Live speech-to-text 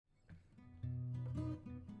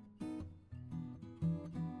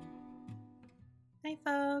Hi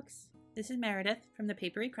folks, this is Meredith from the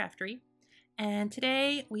Papery Craftery, and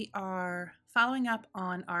today we are following up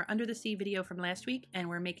on our Under the Sea video from last week, and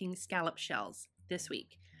we're making scallop shells this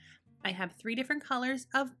week. I have 3 different colors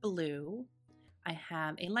of blue. I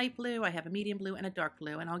have a light blue, I have a medium blue, and a dark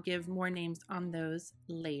blue, and I'll give more names on those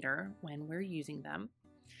later when we're using them.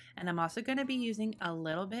 And I'm also going to be using a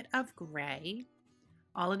little bit of gray.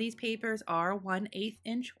 All of these papers are 1/8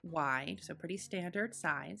 inch wide, so pretty standard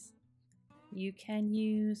size. You can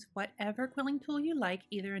use whatever quilling tool you like,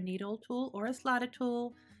 either a needle tool or a slotted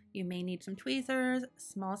tool. You may need some tweezers,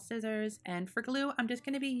 small scissors, and for glue, I'm just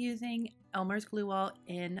going to be using Elmer's glue all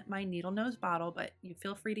in my needle nose bottle, but you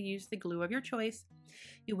feel free to use the glue of your choice.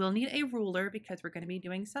 You will need a ruler because we're going to be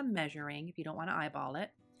doing some measuring if you don't want to eyeball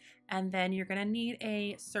it. And then you're going to need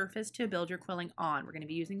a surface to build your quilling on. We're going to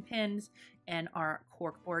be using pins and our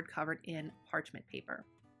cork board covered in parchment paper.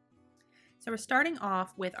 So we're starting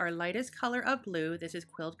off with our lightest color of blue. This is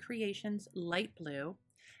Quilled Creations Light Blue,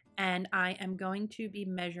 and I am going to be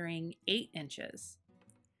measuring 8 inches.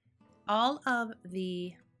 All of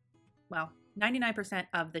the, 99%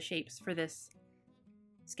 of the shapes for this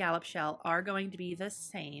scallop shell are going to be the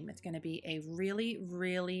same. It's going to be a really,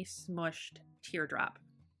 really smushed teardrop.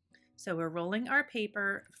 So we're rolling our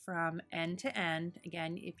paper from end to end.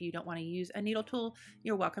 Again, if you don't want to use a needle tool,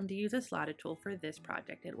 you're welcome to use a slotted tool for this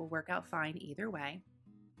project. It will work out fine either way.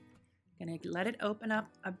 Gonna let it open up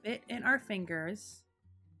a bit in our fingers.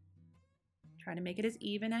 Try to make it as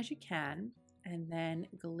even as you can, and then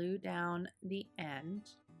glue down the end.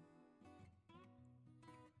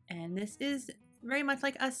 And this is very much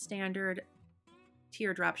like a standard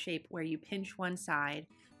teardrop shape where you pinch one side,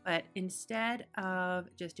 but instead of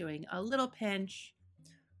just doing a little pinch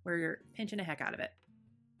where you're pinching the heck out of it,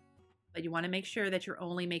 but you want to make sure that you're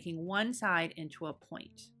only making one side into a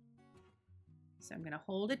point. So I'm going to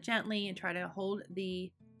hold it gently and try to hold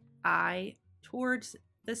the eye towards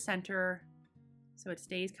the center so it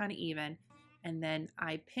stays kind of even. And then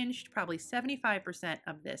I pinched probably 75%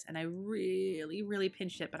 of this, and I really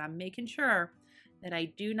pinched it, but I'm making sure that I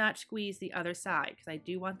do not squeeze the other side because I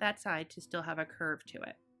do want that side to still have a curve to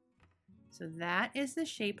it. So that is the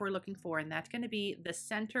shape we're looking for, and that's going to be the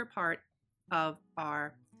center part of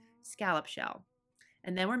our scallop shell.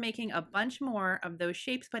 And then we're making a bunch more of those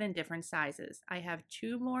shapes, but in different sizes. I have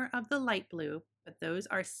 2 more of the light blue, but those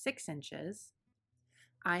are 6 inches.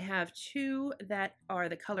 I have 2 that are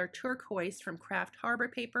the color turquoise from Craft Harbor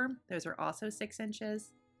paper. Those are also 6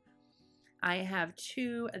 inches. I have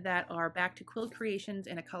 2 that are back to Quilled Creations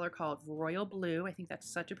in a color called Royal Blue. I think that's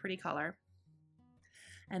such a pretty color.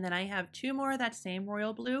 And then I have 2 more of that same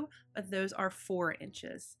royal blue, but those are 4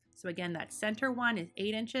 inches. So again, that center one is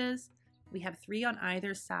 8 inches. We have 3 on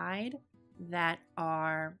either side that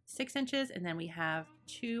are 6 inches, and then we have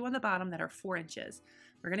 2 on the bottom that are 4 inches.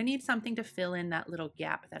 We're going to need something to fill in that little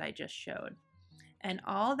gap that I just showed. And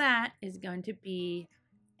all that is going to be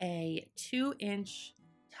a 2-inch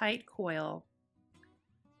tight coil.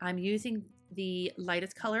 I'm using the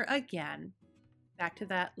lightest color again, back to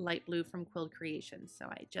that light blue from Quilled Creations. So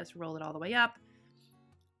I just roll it all the way up,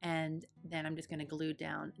 and then I'm just going to glue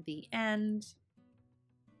down the end,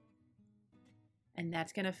 and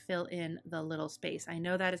that's going to fill in the little space. I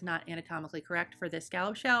know that is not anatomically correct for this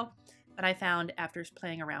scallop shell, but I found after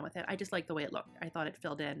playing around with it, I just like the way it looked. I thought it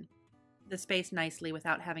filled in the space nicely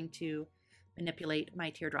without having to manipulate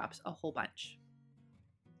my teardrops a whole bunch.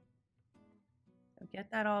 So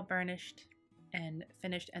get that all burnished and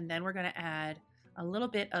finished, and then we're going to add a little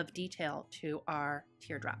bit of detail to our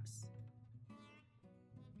teardrops.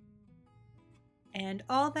 And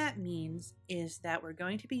all that means is that we're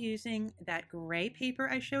going to be using that gray paper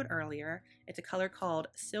I showed earlier. It's a color called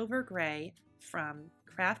Silver Gray from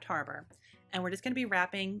Craft Harbor. And we're just going to be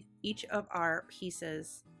wrapping each of our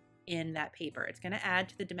pieces in that paper. It's going to add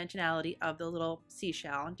to the dimensionality of the little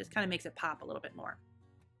seashell and just kind of makes it pop a little bit more.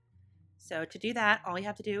 So to do that, all you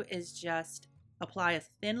have to do is just apply a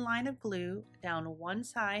thin line of glue down one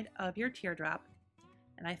side of your teardrop,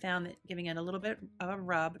 and I found that giving it a little bit of a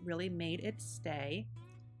rub really made it stay.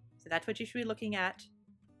 So that's what you should be looking at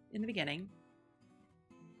in the beginning.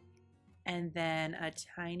 And then a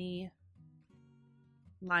tiny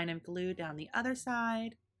line of glue down the other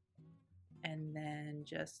side, and then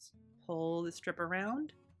just pull the strip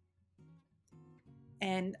around.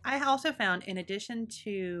 And I also found, in addition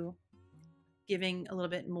to giving a little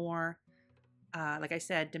bit more like I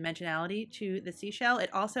said, dimensionality to the seashell, it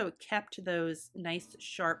also kept those nice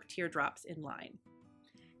sharp teardrops in line.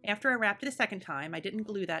 After I wrapped it a second time, I didn't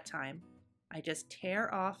glue that time. I just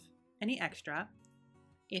tear off any extra.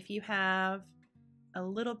 If you have a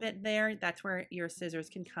little bit there, that's where your scissors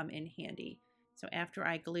can come in handy. So after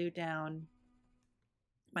I glue down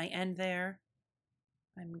my end there,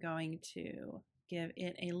 I'm going to give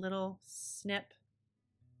it a little snip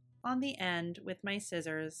on the end with my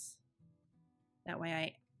scissors. That way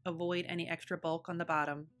I avoid any extra bulk on the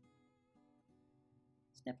bottom.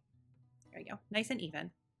 Snip. There you go. Nice and even.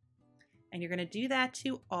 And you're going to do that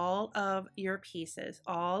to all of your pieces,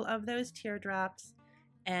 all of those teardrops,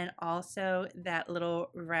 and also that little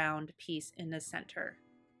round piece in the center.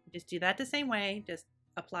 Just do that the same way. Just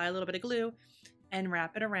apply a little bit of glue and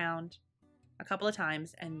wrap it around a couple of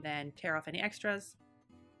times and then tear off any extras.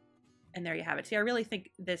 And there you have it. See, I really think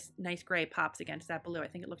this nice gray pops against that blue. I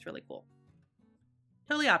think it looks really cool.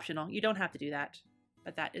 Totally optional. You don't have to do that,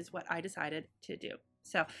 but that is what I decided to do.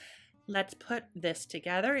 So let's put this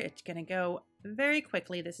together. It's going to go very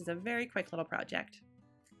quickly. This is a very quick little project.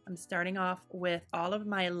 I'm starting off with all of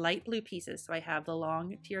my light blue pieces. So I have the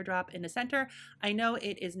long teardrop in the center. I know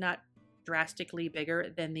it is not drastically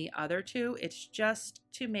bigger than the other two. It's just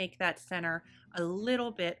to make that center a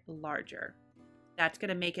little bit larger. That's going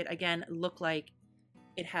to make it, again, look like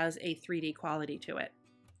it has a 3D quality to it.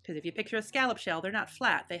 Because if you picture a scallop shell, they're not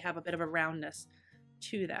flat. They have a bit of a roundness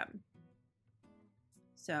to them.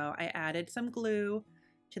 So I added some glue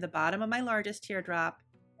to the bottom of my largest teardrop,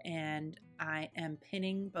 and I am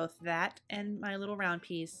pinning both that and my little round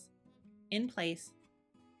piece in place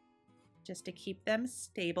just to keep them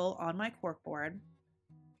stable on my corkboard.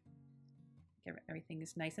 Everything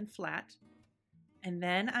is nice and flat. And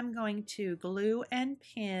then I'm going to glue and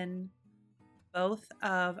pin both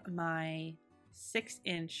of my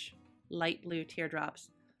 6-inch light blue teardrops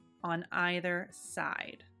on either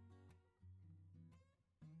side.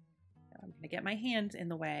 I'm going to get my hands in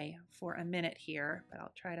the way for a minute here, but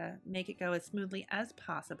I'll try to make it go as smoothly as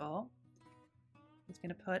possible. I'm just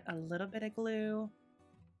going to put a little bit of glue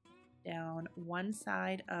down one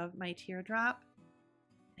side of my teardrop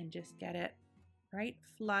and just get it right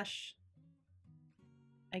flush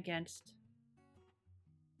against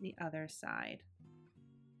the other side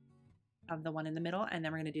of the one in the middle, and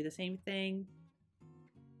then we're going to do the same thing.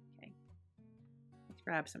 Okay, let's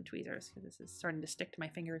grab some tweezers because this is starting to stick to my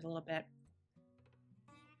fingers a little bit.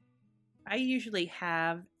 I usually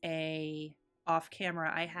have off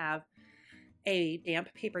camera, I have a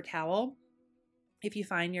damp paper towel. If you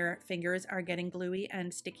find your fingers are getting gluey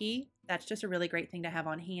and sticky, that's just a really great thing to have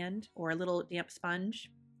on hand, or a little damp sponge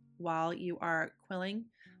while you are quilling.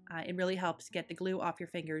 It really helps get the glue off your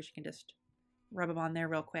fingers. You can just rub them on there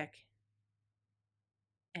real quick.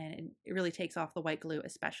 And it really takes off the white glue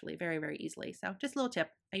especially very, very easily. So just a little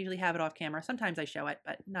tip. I usually have it off camera. Sometimes I show it,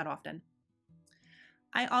 but not often.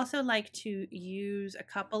 I also like to use a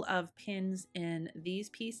couple of pins in these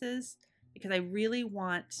pieces because I really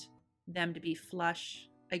want them to be flush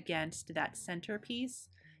against that center piece.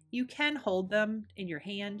 You can hold them in your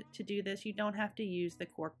hand to do this. You don't have to use the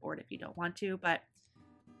corkboard if you don't want to, but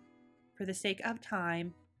for the sake of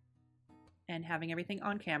time and having everything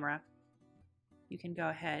on camera, you can go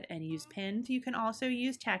ahead and use pins. You can also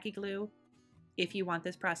use tacky glue if you want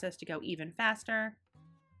this process to go even faster.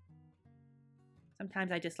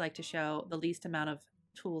 Sometimes I just like to show the least amount of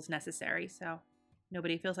tools necessary so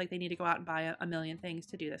nobody feels like they need to go out and buy a million things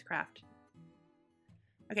to do this craft.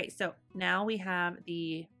 Okay, so now we have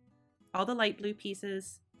all the light blue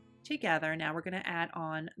pieces together. Now we're going to add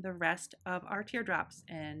on the rest of our teardrops,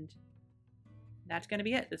 and that's going to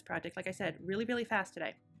be it. This project, like I said, really, really fast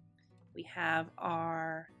today. We have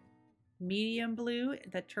our medium blue,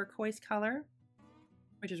 the turquoise color,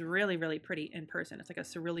 which is really, really pretty in person. It's like a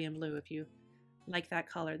cerulean blue. If you like that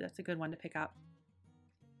color, that's a good one to pick up.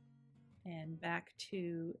 And back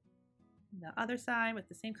to the other side with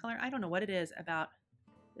the same color. I don't know what it is about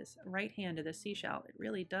this right hand of the seashell. It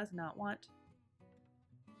really does not want.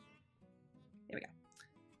 There we go.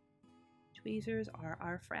 Tweezers are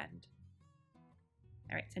our friend.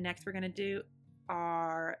 All right, so next we're going to do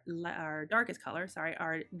our darkest color,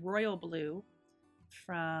 our royal blue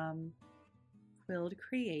from Quilled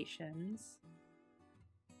Creations.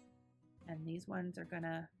 And these ones are going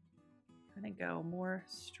to kind of go more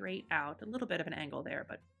straight out, a little bit of an angle there,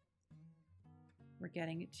 but we're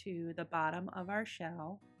getting to the bottom of our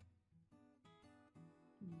shell.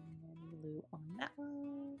 And glue on that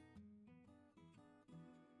one.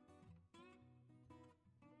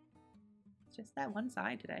 It's just that one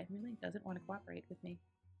side today. It really doesn't want to cooperate with me.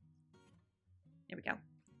 There we go.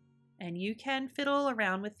 And you can fiddle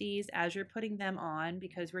around with these as you're putting them on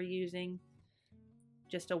because we're using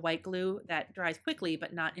just a white glue that dries quickly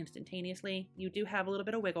but not instantaneously. You do have a little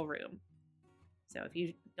bit of wiggle room. So if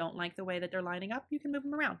you don't like the way that they're lining up, you can move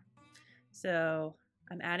them around. So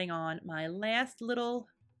I'm adding on my last little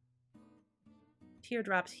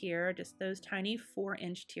teardrops here, just those tiny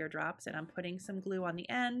 4-inch teardrops, and I'm putting some glue on the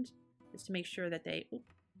end just to make sure that they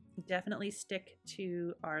definitely stick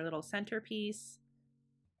to our little centerpiece.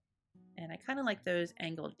 And I kind of like those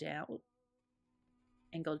angled down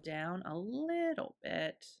a little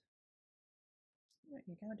bit. There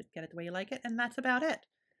you go, just get it the way you like it, and that's about it.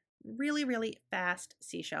 Really, really fast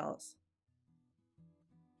seashells.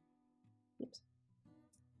 Oops.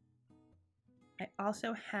 I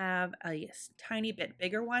also have a tiny bit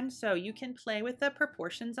bigger one, so you can play with the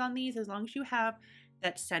proportions on these as long as you have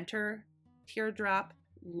that center teardrop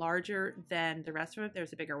larger than the rest of it.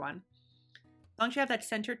 There's a bigger one. As long as you have that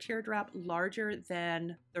center teardrop larger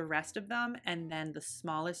than the rest of them, and then the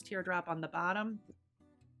smallest teardrop on the bottom,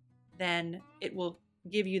 then it will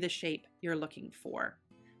give you the shape you're looking for.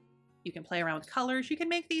 You can play around with colors. You can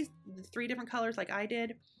make these 3 different colors like I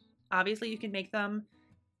did. Obviously, you can make them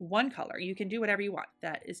one color. You can do whatever you want.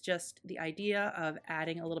 That is just the idea of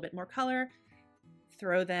adding a little bit more color.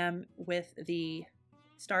 Throw them with the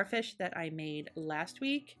starfish that I made last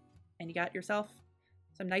week, and you got yourself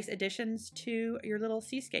some nice additions to your little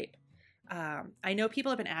seascape. I know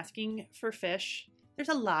people have been asking for fish. There's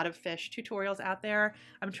a lot of fish tutorials out there.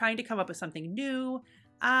 I'm trying to come up with something new.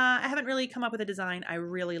 I haven't really come up with a design I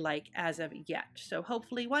really like as of yet. So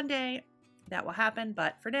hopefully one day that will happen.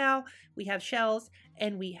 But for now, we have shells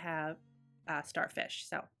and we have starfish.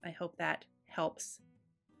 So I hope that helps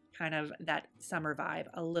kind of that summer vibe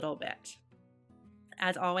a little bit.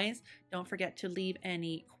 As always, don't forget to leave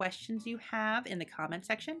any questions you have in the comment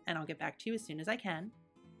section, and I'll get back to you as soon as I can.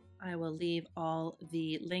 I will leave all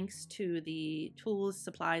the links to the tools,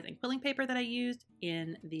 supplies, and quilling paper that I used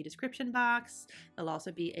in the description box. There'll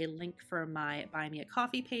also be a link for my Buy Me a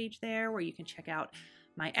Coffee page there where you can check out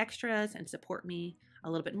my extras and support me a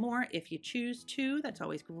little bit more if you choose to. That's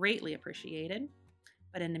always greatly appreciated.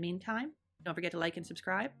 But in the meantime, don't forget to like and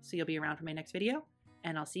subscribe so you'll be around for my next video,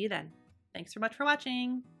 and I'll see you then. Thanks so much for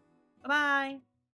watching. Bye-bye.